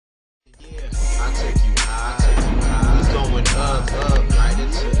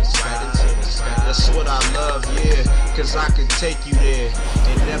That's what I love, yeah, cause I could take you there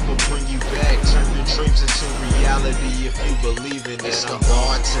and never bring you back. Turn your dreams into reality if you believe in it. It's the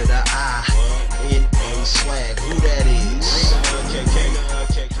R to the I, N-A swag, who that is?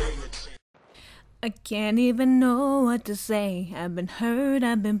 I can't even know what to say. I've been hurt,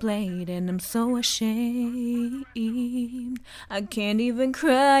 I've been played, and I'm so ashamed. I can't even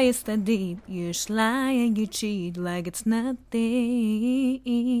cry, it's that deep. You just lie and you cheat like it's nothing.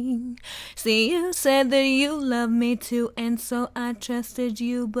 See, you said that you love me too, and so I trusted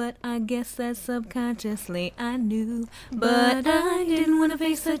you, but I guess that subconsciously I knew. But I didn't want to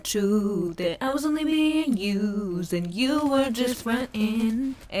face the truth, that I was only being used, and you were just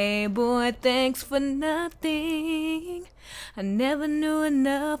frontin'. Hey boy, thanks for nothing. I never knew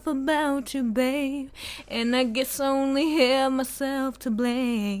enough about you, babe, and I guess I only have myself to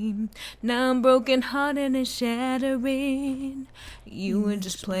blame. Now I'm broken hearted and shattering. You were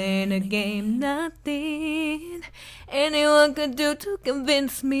just playing a game, nothing anyone could do to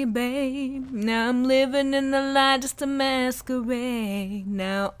convince me, babe. Now I'm living in a lie just to masquerade.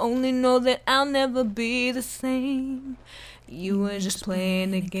 Now I only know that I'll never be the same. You were just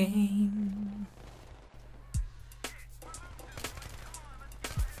playing a game.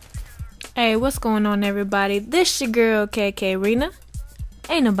 Hey, what's going on, everybody? This your girl, KK Rena.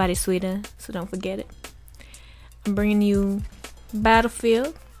 Ain't nobody sweeter, so don't forget it. I'm bringing you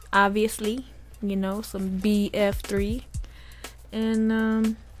Battlefield, obviously. You know, some BF3.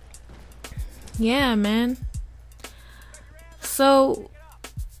 And, yeah, man. So,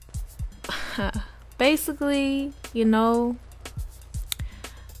 basically, you know,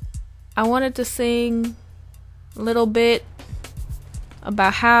 I wanted to sing a little bit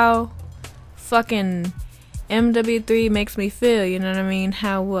about how fucking MW3 makes me feel, you know what I mean?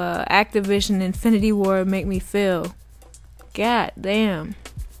 How Activision Infinity War make me feel. God damn.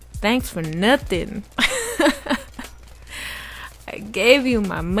 Thanks for nothing. I gave you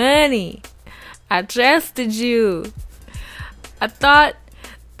my money. I trusted you. I thought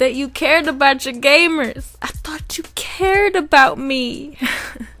that you cared about your gamers. I thought you cared about me.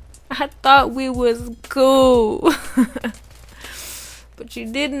 I thought we was cool. But you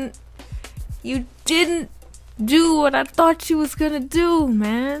didn't do what I thought you was gonna do,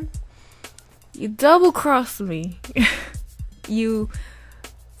 man. You double-crossed me. You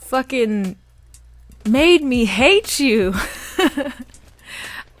fucking made me hate you.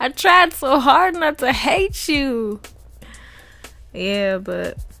 I tried so hard not to hate you. Yeah,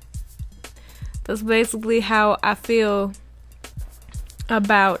 but that's basically how I feel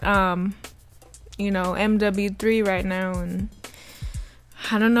about you know, MW3 right now. And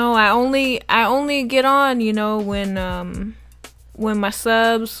I don't know, I only get on, you know, when my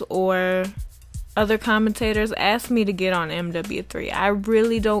subs or other commentators ask me to get on MW3. I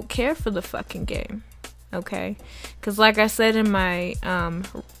really don't care for the fucking game, okay? Because like I said in my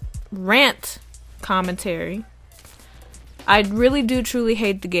rant commentary, I really do truly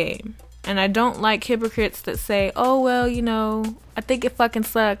hate the game. And I don't like hypocrites that say, oh, well, you know, I think it fucking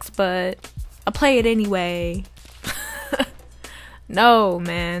sucks, but I play it anyway. No,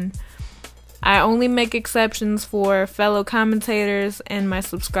 man. I only make exceptions for fellow commentators and my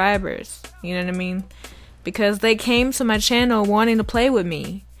subscribers. You know what I mean? Because they came to my channel wanting to play with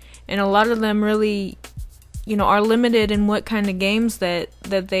me. And a lot of them really, you know, are limited in what kind of games that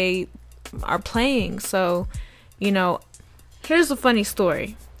they are playing. So, you know, here's a funny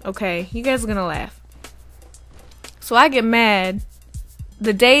story. Okay? You guys are gonna laugh. So I get mad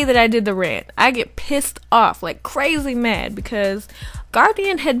the day that I did the rant. I get pissed off, like crazy mad, because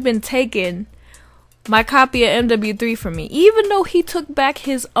Guardian had been taking my copy of MW3 from me, even though he took back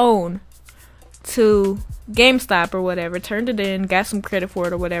his own to GameStop or whatever, turned it in, got some credit for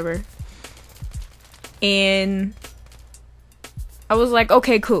it or whatever. And I was like,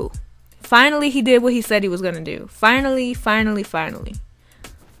 okay, cool. Finally, he did what he said he was gonna do. Finally.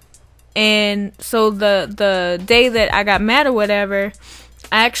 And so the day that I got mad or whatever,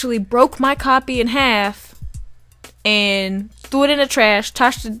 I actually broke my copy in half and threw it in the trash,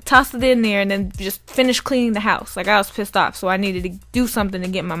 tossed it in there, and then just finished cleaning the house. Like, I was pissed off, so I needed to do something to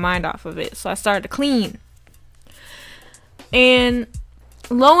get my mind off of it. So I started to clean. And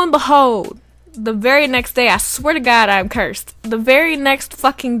lo and behold, the very next day, I swear to God I'm cursed, the very next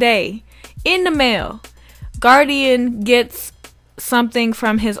fucking day, in the mail, Guardian gets something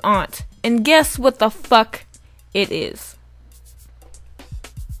from his aunt. And guess what the fuck it is?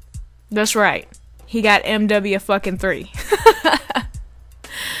 That's right. He got MW3.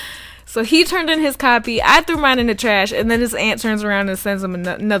 So he turned in his copy. I threw mine in the trash. And then his aunt turns around and sends him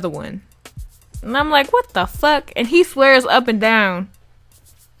another one. And I'm like, what the fuck? And he swears up and down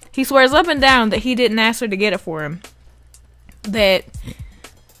He swears up and down that he didn't ask her to get it for him. That,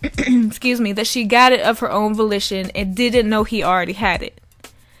 excuse me, that she got it of her own volition and didn't know he already had it.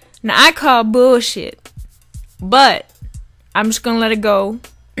 Now, I call bullshit, but I'm just gonna let it go.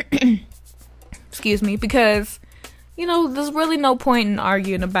 Excuse me, because, you know, there's really no point in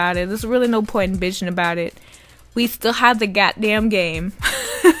arguing about it. There's really no point in bitching about it. We still have the goddamn game.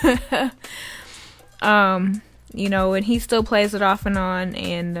 You know, and he still plays it off and on,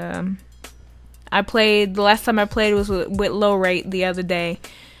 and the last time I played was with Low Rate the other day,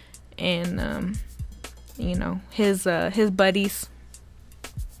 and you know, his buddies,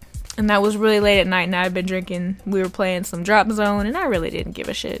 and that was really late at night, and I'd been drinking. We were playing some Drop Zone, and I really didn't give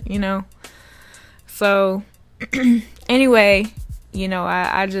a shit, you know. So anyway, you know,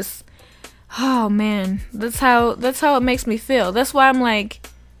 I just, oh man, that's how it makes me feel. That's why I'm like,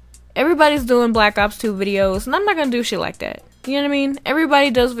 everybody's doing Black Ops 2 videos, and I'm not gonna do shit like that. You know what I mean?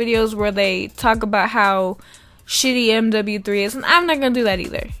 Everybody does videos where they talk about how shitty MW3 is, and I'm not gonna do that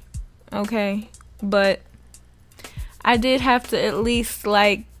either. Okay? But I did have to at least,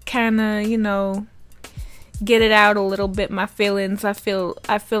 like, kinda, you know, get it out a little bit, my feelings. I feel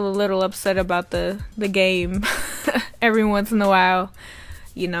a little upset about the game every once in a while,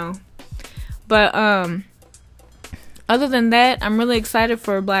 you know. But, other than that, I'm really excited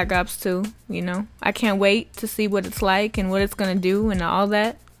for Black Ops 2, you know. I can't wait to see what it's like and what it's gonna do and all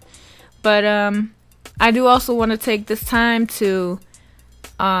that. But, I do also want to take this time to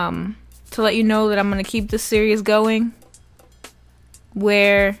let you know that I'm gonna keep this series going,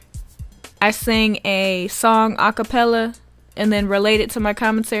 where I sing a song a cappella and then relate it to my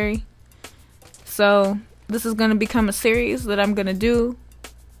commentary. So, this is gonna become a series that I'm gonna do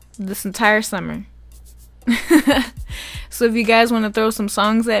this entire summer. So if you guys want to throw some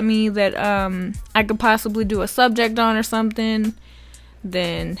songs at me that I could possibly do a subject on or something,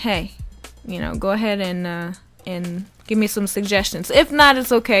 then hey, you know, go ahead and give me some suggestions. If not,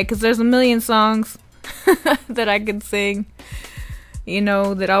 it's okay, because there's a million songs that I could sing, you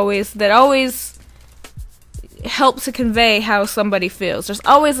know, that always help to convey how somebody feels. There's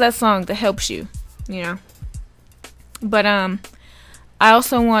always that song that helps you, you know. But I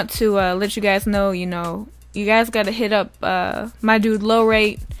also want to let you guys know, you know, you guys gotta hit up my dude Low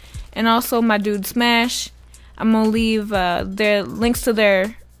Rate and also my dude Smash. I'm gonna leave their links to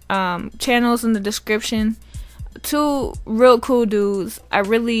their channels in the description. Two real cool dudes. I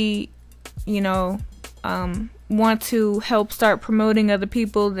really, you know, want to help start promoting other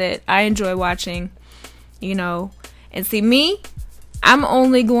people that I enjoy watching, you know. And see, me, I'm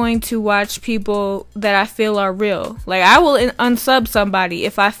only going to watch people that I feel are real. Like, I will unsub somebody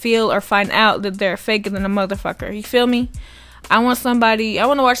if I feel or find out that they're faker than a motherfucker. You feel me? I want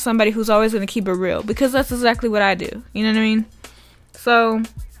to watch somebody who's always going to keep it real, because that's exactly what I do. You know what I mean? So,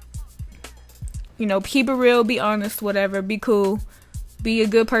 you know, keep it real, be honest, whatever, be cool, be a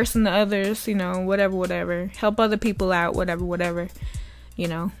good person to others, you know, whatever. Help other people out, whatever, you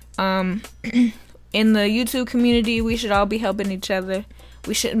know. In the YouTube community, we should all be helping each other.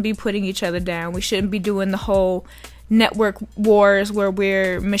 We shouldn't be putting each other down. We shouldn't be doing the whole network wars where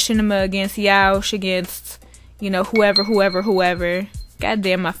we're Machinima against Yaosh against, you know, whoever. God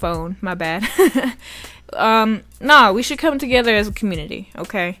damn my phone. My bad. No, we should come together as a community,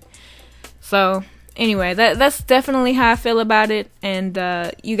 okay? So, anyway, that's definitely how I feel about it. And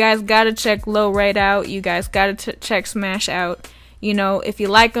you guys gotta check Low Rate out. You guys gotta check Smash out. You know, if you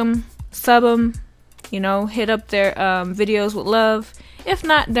like them, sub them. You know, hit up their videos with love. If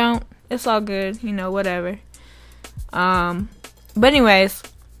not, don't. It's all good. You know, whatever. But anyways,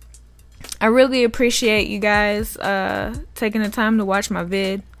 I really appreciate you guys taking the time to watch my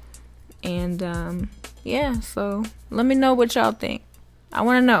vid. And yeah, so let me know what y'all think. I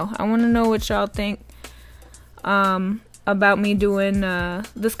want to know what y'all think about me doing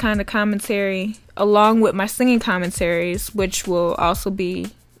this kind of commentary along with my singing commentaries, which will also be,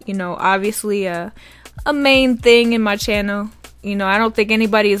 you know, obviously a main thing in my channel. You know, I don't think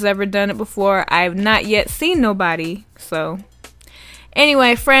anybody has ever done it before. I've not yet seen nobody. So,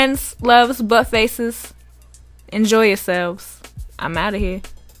 anyway, friends, loves, butt faces, enjoy yourselves. I'm out of here.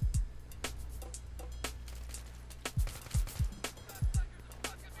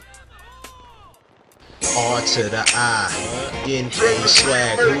 R to the I, N-A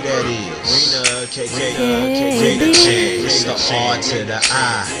swag, who that is? Rena, KK, Chang. It's the R to the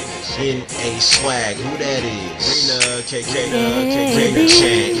I, N-A swag, who that is? Rena, KK,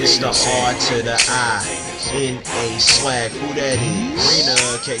 Chang. It's the R to the I, N.A. swag, who that is? Rena,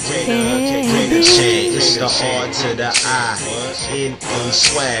 K, chain. It's the R to the I. N.A.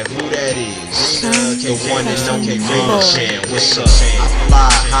 swag, who that is? Rena, K, the one and only Rena chain. What's up? I fly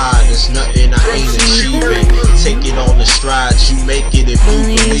high, there's nothing I ain't achieving. Take it on the strides, you make it if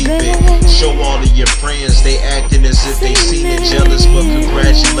you believe it. Show all of your friends, they acting as if they seen it. Jealous, but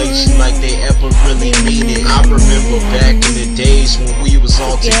congratulate you like they ever really mean it. I remember back in the days when we was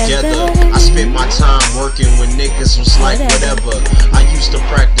all together. I spent my time working when niggas was like whatever. I used to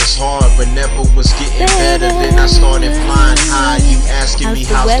practice hard, but never was getting better. Then I started flying high, you asking me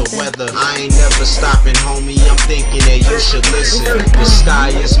how's the weather. I ain't never stopping, homie, I'm thinking that you should listen. The sky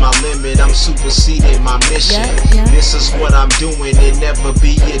is my limit, I'm superseding my mission. This is what I'm doing, it never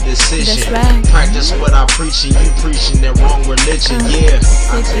be a decision. Practice what I preach and you preaching that wrong religion. Yeah,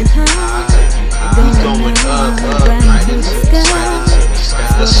 I take you high, we going up, right into the sky.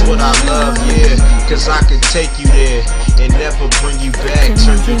 That's what I love, yeah, cause I could take you there and never bring you back.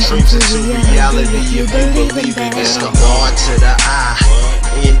 Turn your dreams into reality if you believe it. It's the R to the I,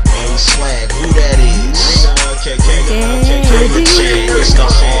 N.A. swag, who that is? It's the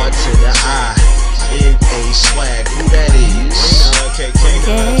R to the I, N.A. swag.